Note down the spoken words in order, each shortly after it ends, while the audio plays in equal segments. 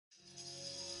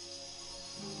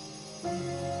Hello,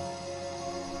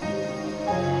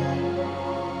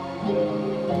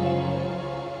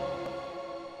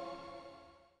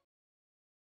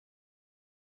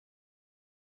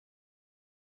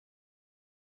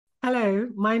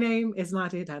 my name is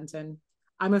Nadia Denton.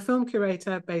 I'm a film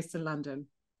curator based in London.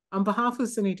 On behalf of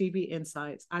CineDB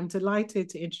Insights, I'm delighted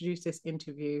to introduce this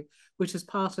interview, which is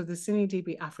part of the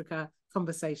CineDB Africa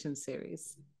Conversation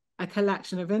Series, a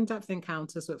collection of in-depth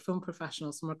encounters with film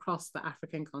professionals from across the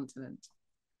African continent.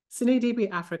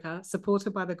 CineDB Africa,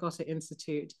 supported by the Goethe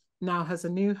Institute, now has a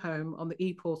new home on the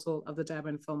e-portal of the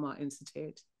Durban Film Art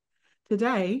Institute.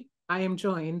 Today, I am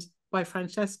joined by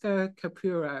Francesco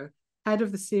Capurro, head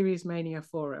of the Series Mania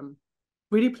Forum.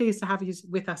 Really pleased to have you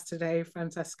with us today,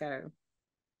 Francesco.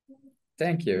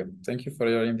 Thank you. Thank you for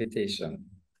your invitation.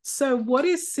 So what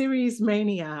is Series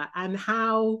Mania and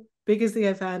how big is the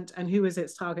event and who is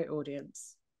its target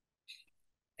audience?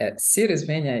 Series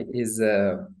Mania is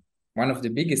one of the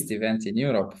biggest events in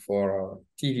Europe for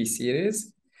TV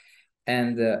series.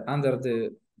 And under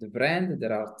the brand,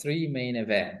 there are three main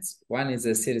events. One is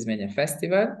a Series Mania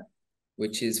Festival,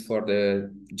 which is for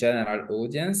the general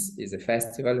audience. It's a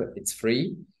festival, it's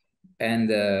free. And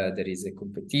there is a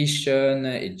competition,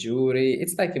 a jury.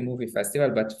 It's like a movie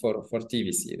festival, but for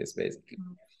TV series, basically.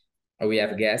 We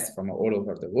have guests from all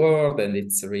over the world, and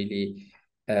it's really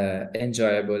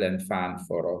enjoyable and fun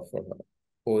for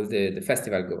all the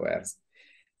festival goers.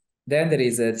 Then there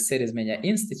is a Series Mania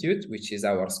Institute, which is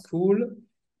our school,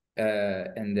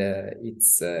 and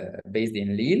it's based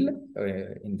in Lille,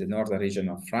 in the northern region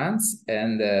of France.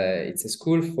 And it's a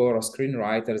school for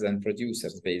screenwriters and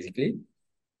producers, basically,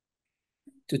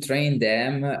 to train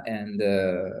them and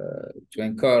to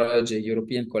encourage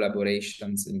European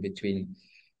collaborations in between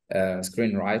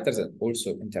screenwriters and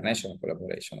also international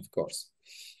collaboration, of course.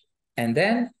 And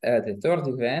then the third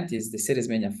event is the Series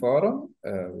Mania Forum,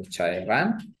 which I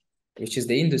run, which is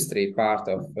the industry part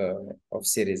of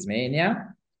Series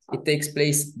Mania. It takes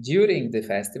place during the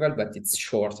festival, but it's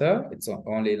shorter. It's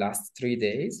only lasts 3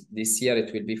 days. This year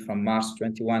it will be from March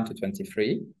 21 to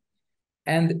 23.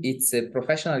 And it's a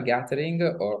professional gathering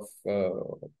of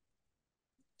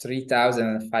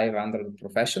 3,500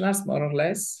 professionals, more or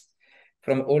less,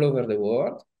 from all over the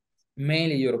world,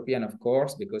 mainly European, of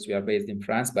course, because we are based in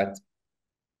France, but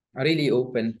really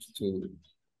open to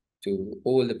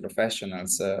all the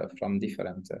professionals from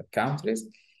different countries.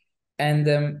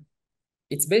 And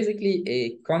it's basically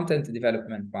a content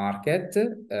development market,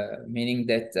 meaning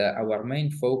that our main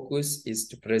focus is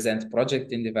to present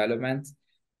project in development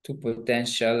to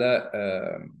potential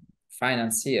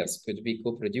financiers, could be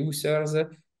co-producers,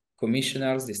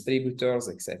 commissioners, distributors,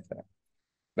 etc.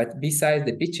 But besides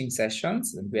the pitching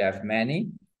sessions, and we have many,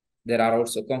 there are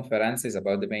also conferences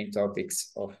about the main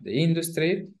topics of the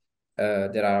industry.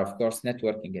 There are, of course,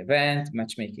 networking events,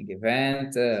 matchmaking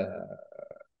events,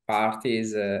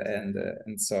 parties, and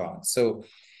so on. So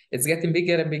it's getting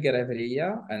bigger and bigger every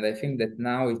year. And I think that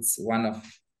now it's one of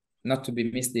not to be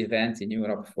missed event in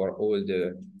Europe for all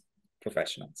the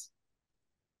professionals.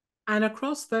 And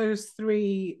across those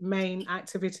three main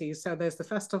activities, so there's the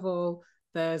festival,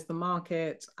 there's the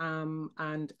market,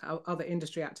 and other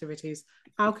industry activities,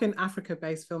 how can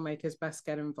Africa-based filmmakers best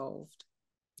get involved?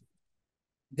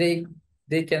 They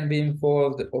can be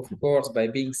involved, of course, by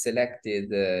being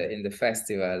selected in the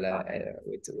festival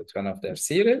with one of their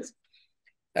series.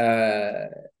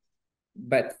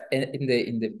 But in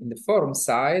the forum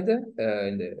side,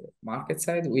 in the market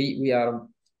side, we are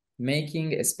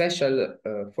making a special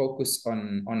focus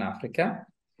on Africa,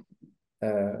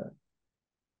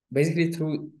 basically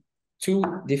through two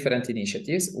different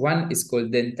initiatives. One is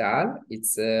called Dental.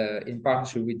 It's in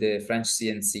partnership with the French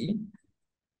CNC.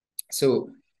 So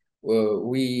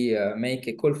we make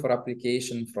a call for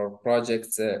application for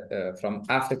projects from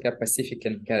Africa, Pacific,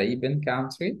 and Caribbean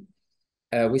country.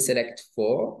 We select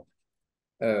 4.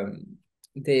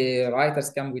 The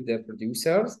writers come with their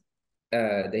producers.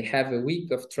 They have a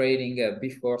week of training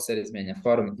before Series Mania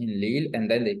Forum in Lille, and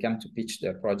then they come to pitch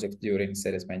their project during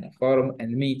Series Mania Forum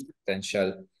and meet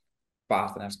potential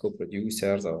partners,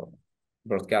 co-producers, or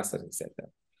broadcasters, etc.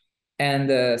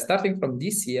 And starting from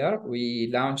this year, we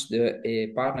launched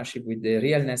a partnership with the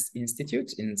Realness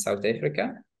Institute in South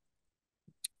Africa.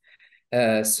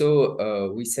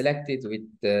 So we selected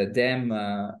with them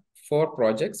 4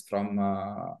 projects from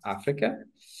Africa,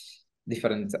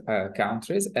 different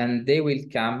countries, and they will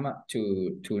come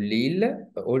to Lille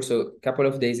also a couple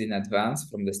of days in advance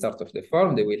from the start of the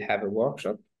forum. They will have a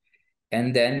workshop,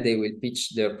 and then they will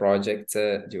pitch their project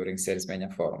during Series Mania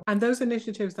Forum. And those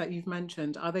initiatives that you've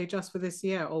mentioned, are they just for this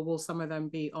year, or will some of them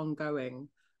be ongoing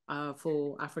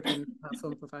for African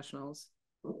film professionals?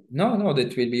 No,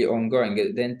 that will be ongoing.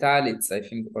 Dental, it's I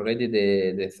think already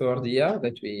the third year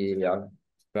that we are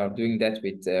doing that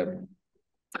with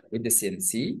the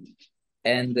CNC,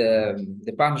 and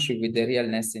the partnership with the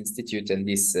Realness Institute and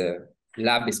this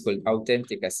lab is called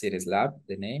Authentica Series Lab,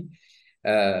 the name.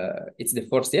 It's the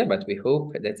fourth year, but we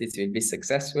hope that it will be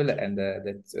successful and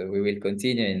that we will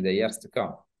continue in the years to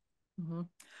come. Mm-hmm.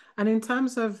 And in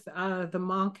terms of the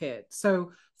market,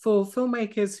 so for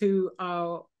filmmakers who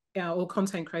are or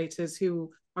content creators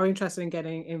who are interested in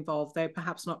getting involved, they're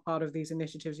perhaps not part of these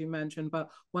initiatives you mentioned, but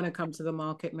want to come to the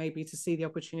market maybe to see the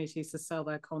opportunities to sell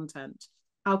their content.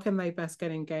 How can they best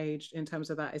get engaged in terms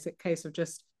of that? Is it a case of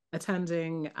just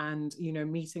attending and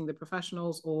meeting the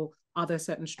professionals, or are there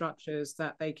certain structures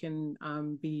that they can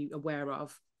be aware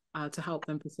of to help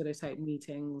them facilitate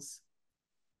meetings?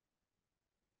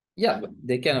 Yeah,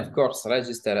 they can of course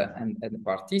register and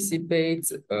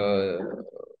participate.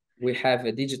 We have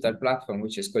a digital platform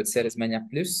which is called Series Mania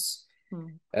Plus,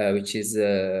 which is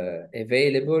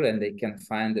available, and they can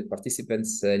find the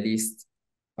participants list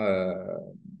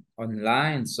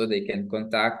online, so they can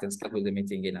contact and schedule the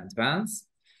meeting in advance.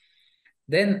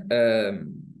 Then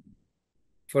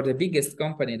for the biggest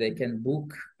company, they can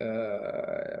book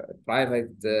a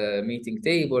private meeting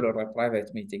table or a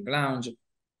private meeting lounge,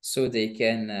 so they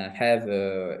can have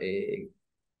a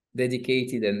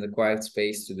dedicated and quiet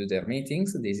space to do their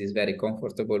meetings. This is very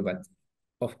comfortable, but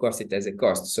of course it has a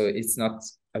cost, so it's not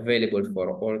available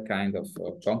for all kind of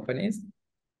companies.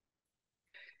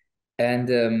 And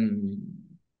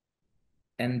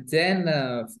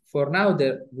then for now,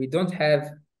 we don't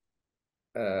have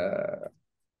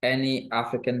any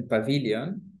African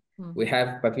pavilion. We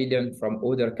have pavilion from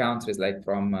other countries, like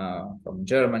from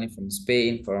Germany, from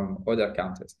Spain, from other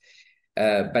countries,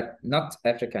 but not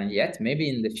African yet. Maybe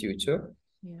in the future.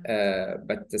 Yeah.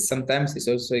 But sometimes it's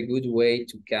also a good way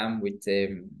to come with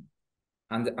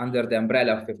under the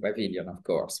umbrella of a pavilion, of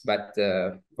course. But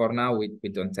for now, we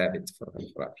don't have it for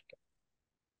Africa.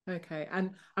 Okay,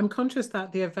 and I'm conscious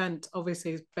that the event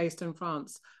obviously is based in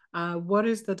France. What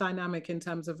is the dynamic in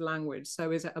terms of language?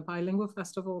 So is it a bilingual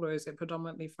festival, or is it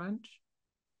predominantly French?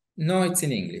 No, it's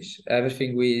in English.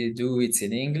 Everything we do, it's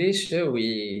in English.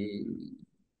 We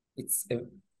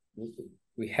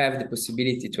have the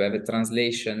possibility to have a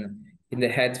translation in the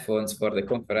headphones for the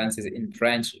conferences in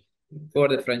French for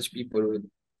the French people who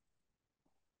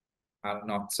are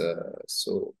not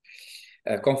so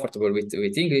comfortable with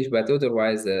English, but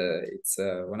otherwise it's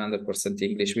 100%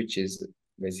 English, which is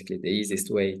basically the easiest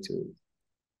way to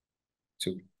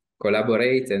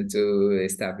collaborate and to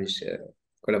establish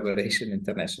collaboration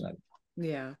internationally.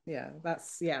 Yeah,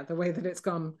 that's the way that it's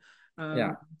gone.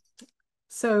 Yeah.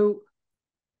 So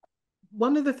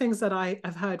one of the things that I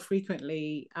have heard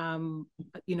frequently,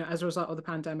 as a result of the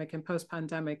pandemic and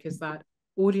post-pandemic, is that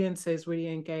audiences really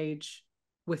engage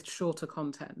with shorter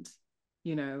content,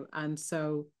 and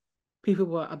so people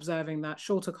were observing that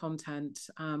shorter content,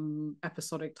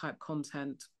 episodic type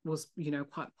content was,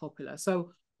 quite popular.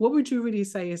 So what would you really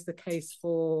say is the case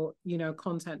for,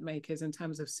 content makers in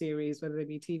terms of series, whether they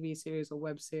be TV series or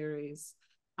web series?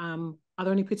 Are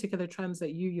there any particular trends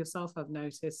that you yourself have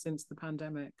noticed since the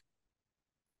pandemic?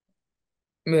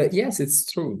 Yes, it's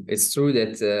true. It's true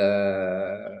that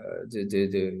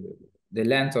the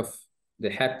length of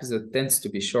the episode tends to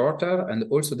be shorter, and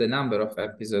also the number of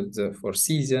episodes for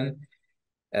season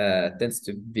tends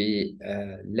to be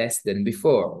less than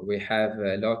before. We have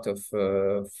a lot of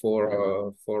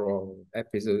four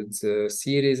episodes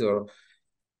series or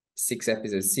 6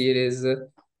 episode series,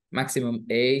 maximum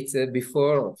 8.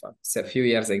 Before, a few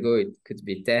years ago, it could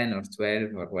be 10 or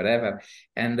 12 or whatever,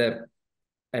 and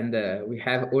we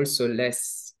have also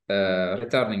less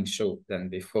returning show than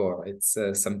before. It's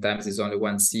sometimes it's only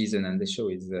one season and the show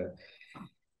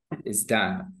is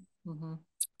done.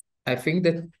 I think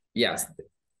that yes,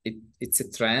 it's a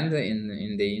trend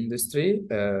in the industry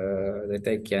that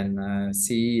I can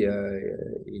see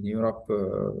in Europe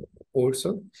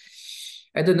also.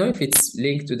 I don't know if it's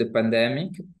linked to the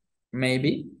pandemic.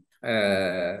 Maybe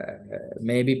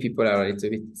maybe people are a little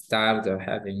bit tired of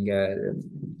having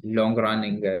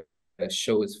long-running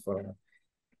shows. For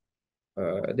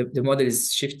the model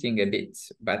is shifting a bit,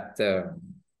 but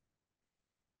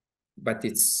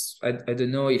it's I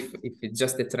don't know if it's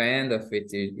just a trend, or if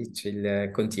it will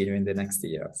continue in the next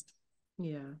years.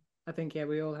 Yeah, I think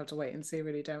we all have to wait and see,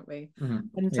 really, don't we?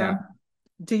 And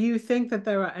do you think that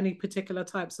there are any particular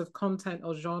types of content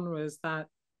or genres that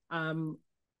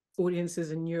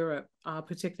audiences in Europe are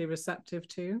particularly receptive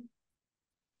to?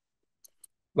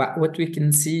 But what we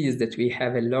can see is that we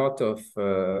have a lot of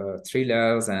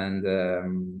thrillers and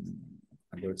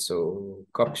and also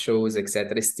cop shows,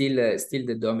 etc. Still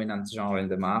the dominant genre in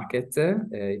the market.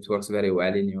 It works very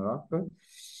well in Europe.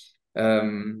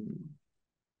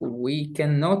 We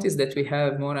can notice that we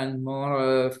have more and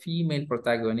more female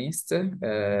protagonists, and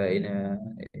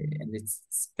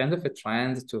it's kind of a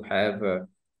trend to have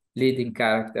leading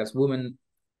characters,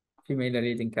 female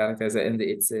leading characters, and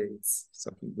it's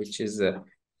something which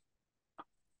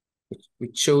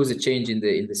shows a change in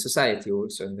the society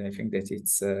also, and I think that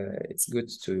it's good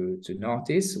to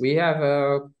notice. We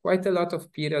have quite a lot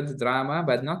of period drama,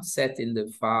 but not set in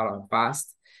the far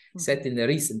past, set in the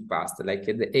recent past, like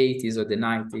in the 80s or the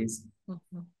 90s.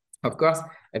 Of course,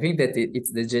 I think that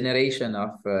it's the generation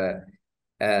of the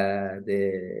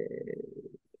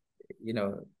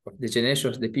generation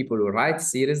of the people who write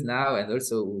series now and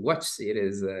also watch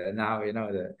series now,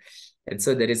 and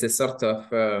so there is a sort of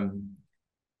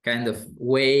kind of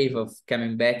wave of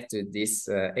coming back to this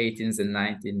 18th and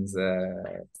 19th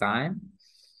time.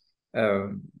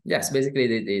 Yes, basically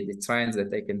the trends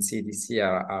that I can see this year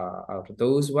are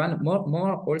those one. More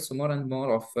and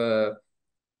more of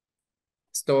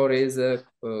stories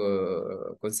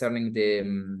concerning the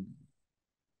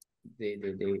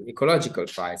ecological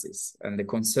crisis and the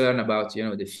concern about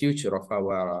the future of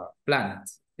our planet.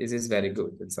 This is very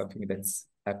good and something that's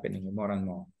happening more and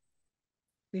more.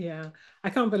 Yeah, I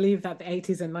can't believe that the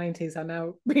 80s and 90s are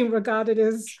now being regarded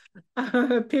as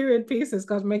period pieces.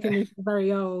 God, making me feel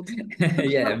very old.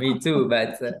 Yeah, me too,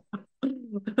 but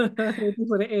it is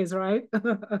what it is, right?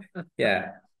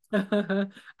 Yeah.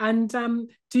 And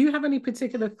do you have any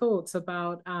particular thoughts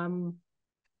about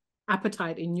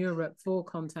appetite in Europe for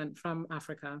content from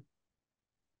Africa?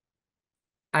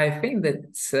 I think that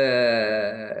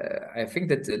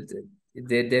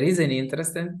there is an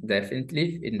interest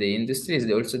definitely in the industry.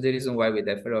 Is also the reason why we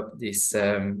developed this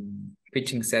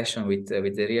pitching session with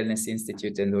the Realness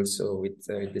Institute and also with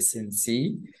the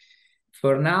CNC.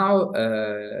 For now,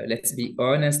 let's be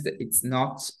honest, it's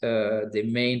not the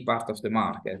main part of the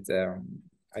market.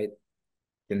 I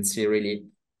can see really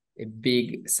a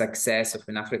big success of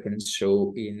an African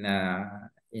show in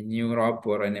Europe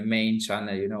or in a main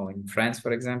channel, in France,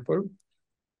 for example.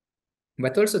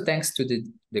 But also thanks to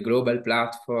the global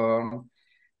platform,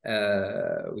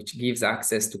 which gives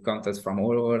access to content from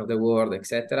all over the world,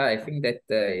 etc. I think that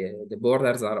the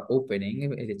borders are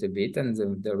opening a little bit, and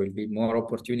there will be more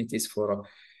opportunities for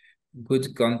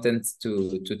good content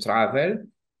to travel.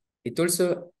 It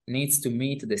also needs to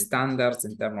meet the standards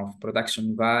in terms of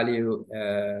production value,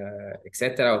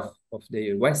 etc., of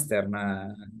the Western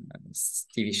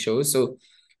TV shows. So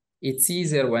it's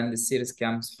easier when the series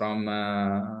comes from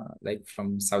like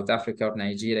from South Africa or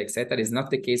Nigeria, etc. It's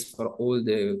not the case for all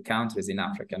the countries in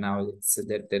Africa now.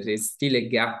 There is still a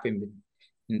gap in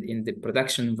the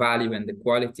production value and the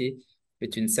quality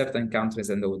between certain countries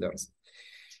and others.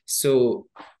 So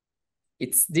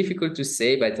it's difficult to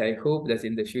say, but I hope that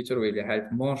in the future we will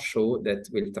have more shows that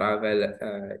will travel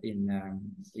in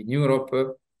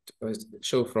Europe,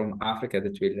 show from Africa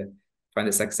that will find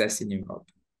a success in Europe.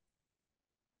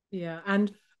 Yeah,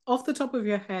 and off the top of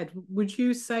your head, would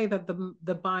you say that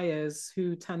the buyers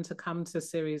who tend to come to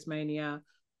Series Mania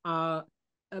are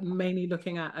mainly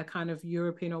looking at a kind of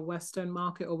European or Western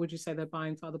market, or would you say they're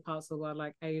buying for other parts of the world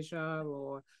like Asia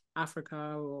or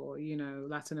Africa or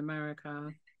Latin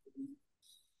America?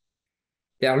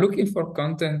 They are looking for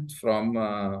content from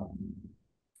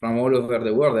all over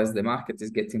the world as the market is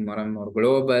getting more and more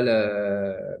global.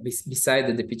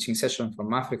 Beside the pitching session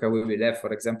from Africa, we will have,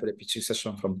 for example, a pitching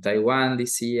session from Taiwan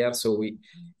this year. So we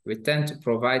tend to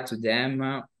provide to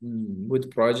them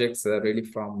good projects really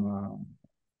from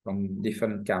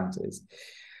different countries.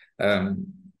 Then,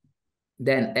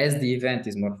 as the event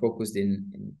is more focused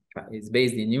it's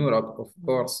based in Europe, of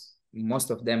course, most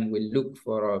of them will look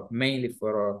for mainly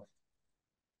for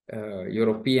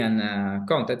European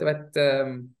content,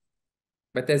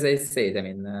 but as I said, I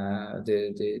mean,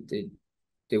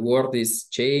 the world is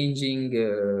changing.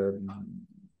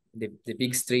 The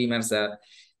big streamers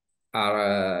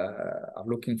are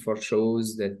looking for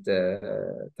shows that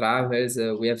travels.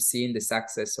 We have seen the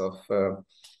success of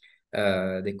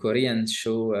the Korean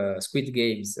show Squid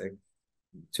Games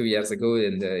 2 years ago,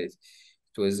 and it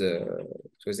was a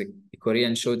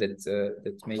Korean show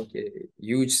that made a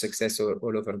huge success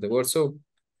all over the world. So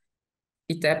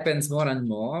it happens more and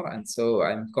more, and so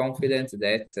I'm confident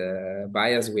that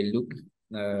buyers will look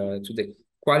to the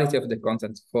quality of the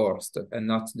content first and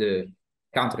not the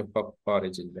country of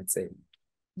origin, let's say.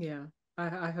 Yeah,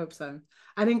 I hope so.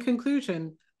 And in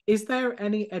conclusion, is there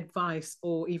any advice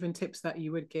or even tips that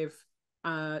you would give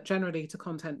generally to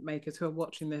content makers who are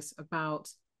watching this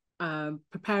about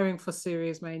preparing for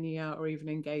Series Mania or even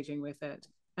engaging with it?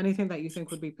 Anything that you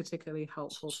think would be particularly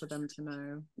helpful for them to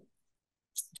know?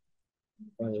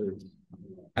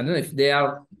 I don't know if they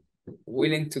are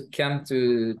willing to come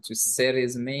to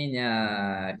Series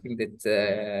Mania. I think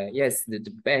that yes, the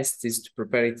best is to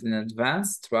prepare it in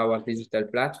advance through our digital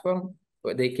platform,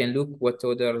 but they can look what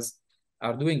others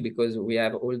are doing, because we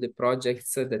have all the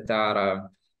projects that are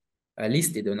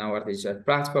listed on our digital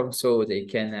platform, so they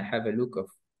can have a look of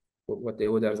what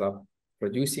the others are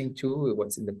producing too,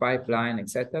 what's in the pipeline,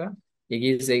 etc. It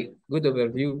gives a good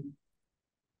overview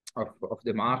of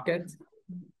the market.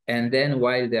 And then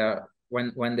while they are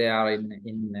when they are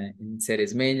in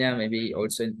Series Mania, maybe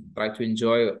also try to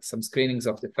enjoy some screenings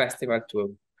of the festival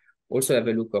to also have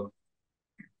a look of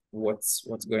what's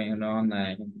going on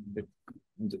in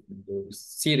the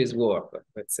series world,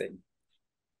 let's say.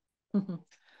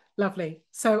 Lovely.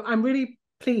 So I'm really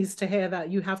pleased to hear that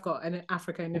you have got an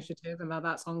Africa initiative and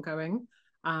that's ongoing.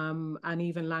 And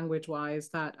even language-wise,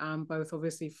 that both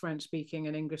obviously French-speaking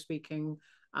and English-speaking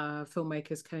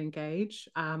filmmakers can engage.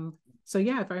 So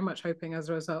yeah, very much hoping as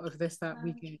a result of this that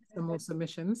we get some more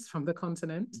submissions from the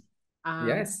continent.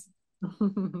 Yes.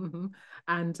 And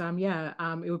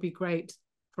it would be great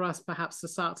for us perhaps to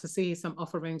start to see some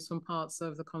offerings from parts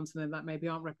of the continent that maybe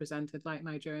aren't represented, like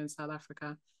Nigeria and South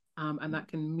Africa, and that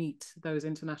can meet those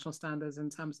international standards in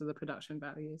terms of the production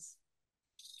values.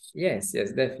 Yes,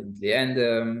 definitely. And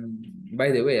by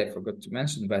the way, I forgot to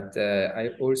mention, but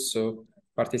I also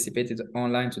participated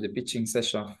online to the pitching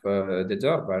session of the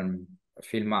Durban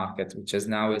film market, which is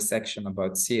now a section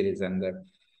about series. And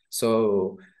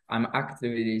so I'm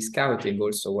actively scouting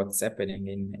also what's happening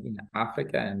in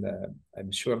Africa, and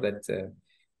I'm sure that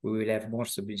we will have more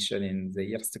submission in the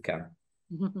years to come.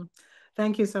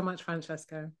 Thank you so much,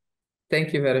 Francesco.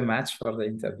 Thank you very much for the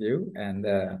interview, and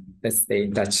let's stay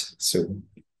in touch soon.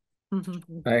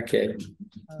 Okay.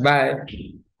 Bye.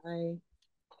 Bye.